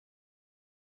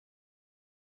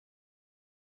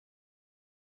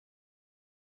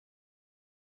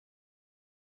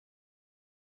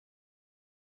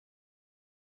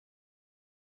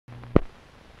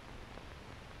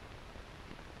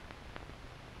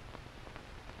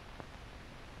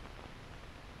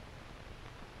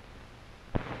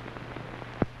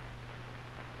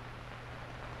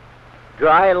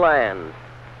dry land.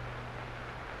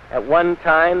 At one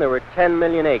time, there were 10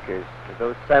 million acres of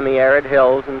those semi-arid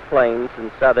hills and plains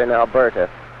in southern Alberta.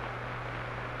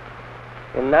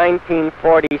 In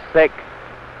 1946,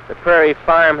 the Prairie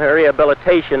Farm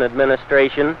Rehabilitation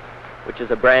Administration, which is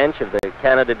a branch of the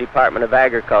Canada Department of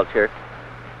Agriculture,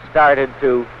 started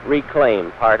to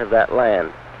reclaim part of that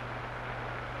land.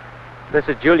 This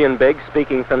is Julian Biggs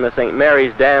speaking from the St.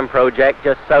 Mary's Dam project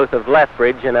just south of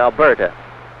Lethbridge in Alberta.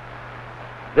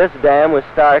 This dam was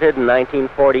started in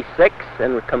 1946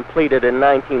 and was completed in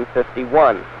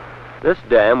 1951. This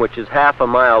dam, which is half a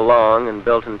mile long and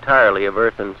built entirely of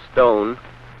earth and stone,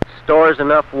 stores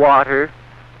enough water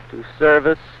to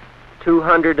service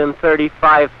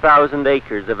 235,000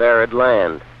 acres of arid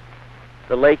land.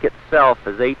 The lake itself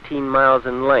is 18 miles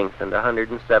in length and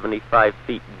 175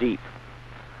 feet deep.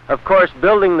 Of course,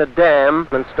 building the dam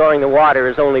and storing the water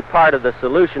is only part of the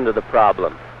solution to the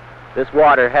problem. This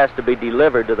water has to be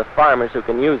delivered to the farmers who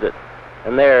can use it,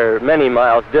 and they're many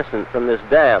miles distant from this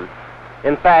dam.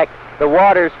 In fact, the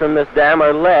waters from this dam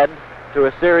are led through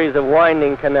a series of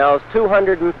winding canals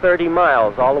 230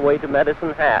 miles all the way to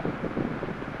Medicine Hat.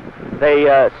 They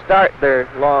start their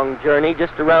long journey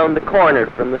just around the corner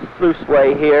from the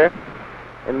sluiceway here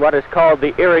in what is called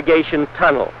the Irrigation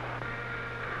Tunnel.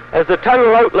 As the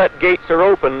tunnel outlet gates are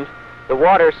opened, the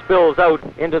water spills out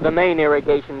into the main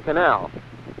irrigation canal.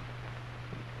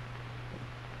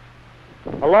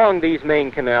 Along these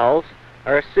main canals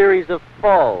are a series of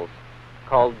falls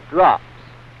called drops.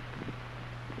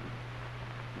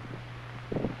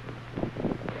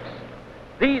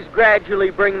 These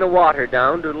gradually bring the water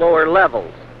down to lower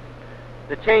levels.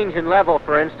 The change in level,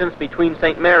 for instance, between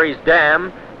St. Mary's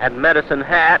Dam and Medicine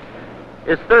Hat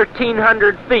is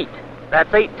 1,300 feet.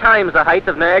 That's 8 times the height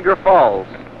of Niagara Falls.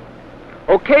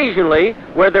 Occasionally,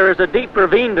 where there is a deep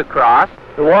ravine to cross,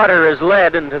 the water is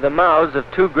led into the mouths of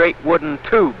 2 great wooden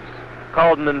tubes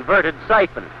called an inverted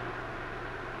siphon.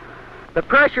 The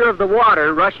pressure of the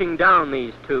water rushing down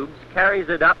these tubes carries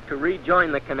it up to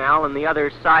rejoin the canal on the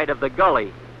other side of the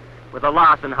gully, with a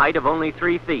loss in height of only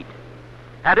 3 feet.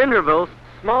 At intervals,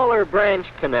 smaller branch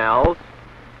canals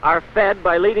are fed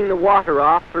by leading the water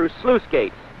off through sluice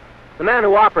gates. The man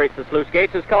who operates the sluice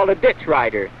gates is called a ditch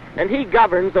rider, and he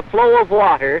governs the flow of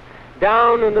water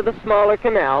down into the smaller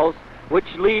canals which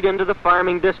lead into the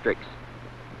farming districts.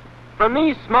 From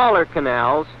these smaller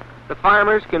canals, the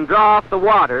farmers can draw off the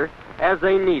water as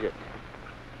they need it.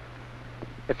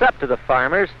 It's up to the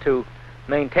farmers to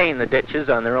maintain the ditches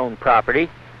on their own property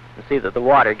and see that the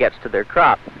water gets to their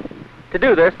crops. To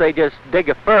do this, they just dig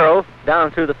a furrow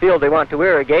down through the field they want to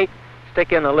irrigate,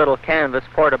 stick in a little canvas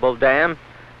portable dam,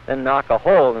 then knock a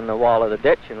hole in the wall of the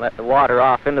ditch and let the water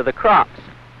off into the crops.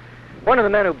 One of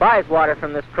the men who buys water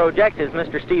from this project is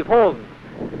Mr. Steve Holden.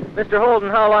 Mr.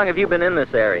 Holden, how long have you been in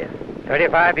this area?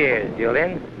 35 years,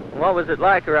 Julian. What was it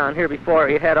like around here before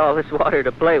you had all this water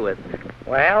to play with?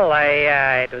 Well,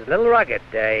 it was a little rugged.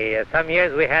 Some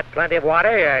years we had plenty of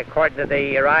water, according to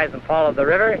the rise and fall of the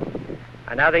river.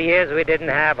 And other years we didn't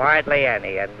have hardly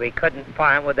any, and we couldn't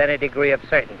farm with any degree of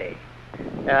certainty.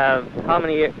 How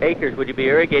many acres would you be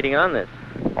irrigating on this?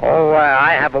 Oh,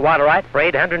 I have a water right for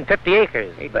 850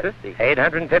 acres. 850?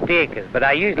 850 acres, but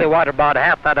I usually water about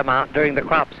half that amount during the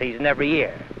crop season every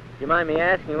year. Do you mind me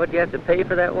asking what you have to pay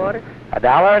for that water?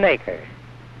 $1 an acre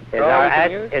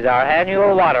is our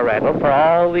annual water rental for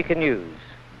all we can use.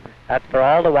 That's for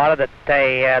all the water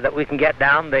that we can get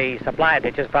down the supply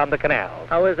ditches from the canals.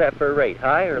 How is that for a rate,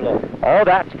 high or low? Oh,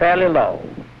 that's fairly low.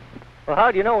 Well,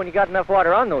 how do you know when you got enough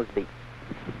water on those deep?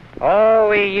 Oh,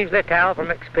 we usually tell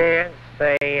from experience,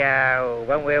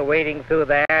 when we're wading through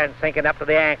there and sinking up to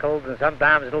the ankles, and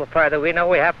sometimes a little further, we know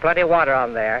we have plenty of water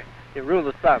on there. The rule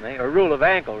of thumb, eh? Or rule of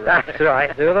ankle, right? That's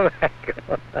right, rule of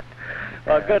ankle.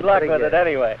 Well, good luck with it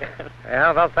anyway.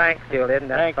 Yeah, well, thanks, Julian.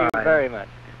 Thank you very much.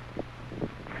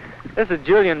 This is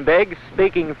Julian Biggs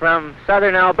speaking from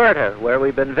Southern Alberta, where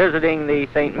we've been visiting the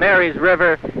St. Mary's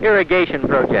River Irrigation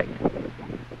Project.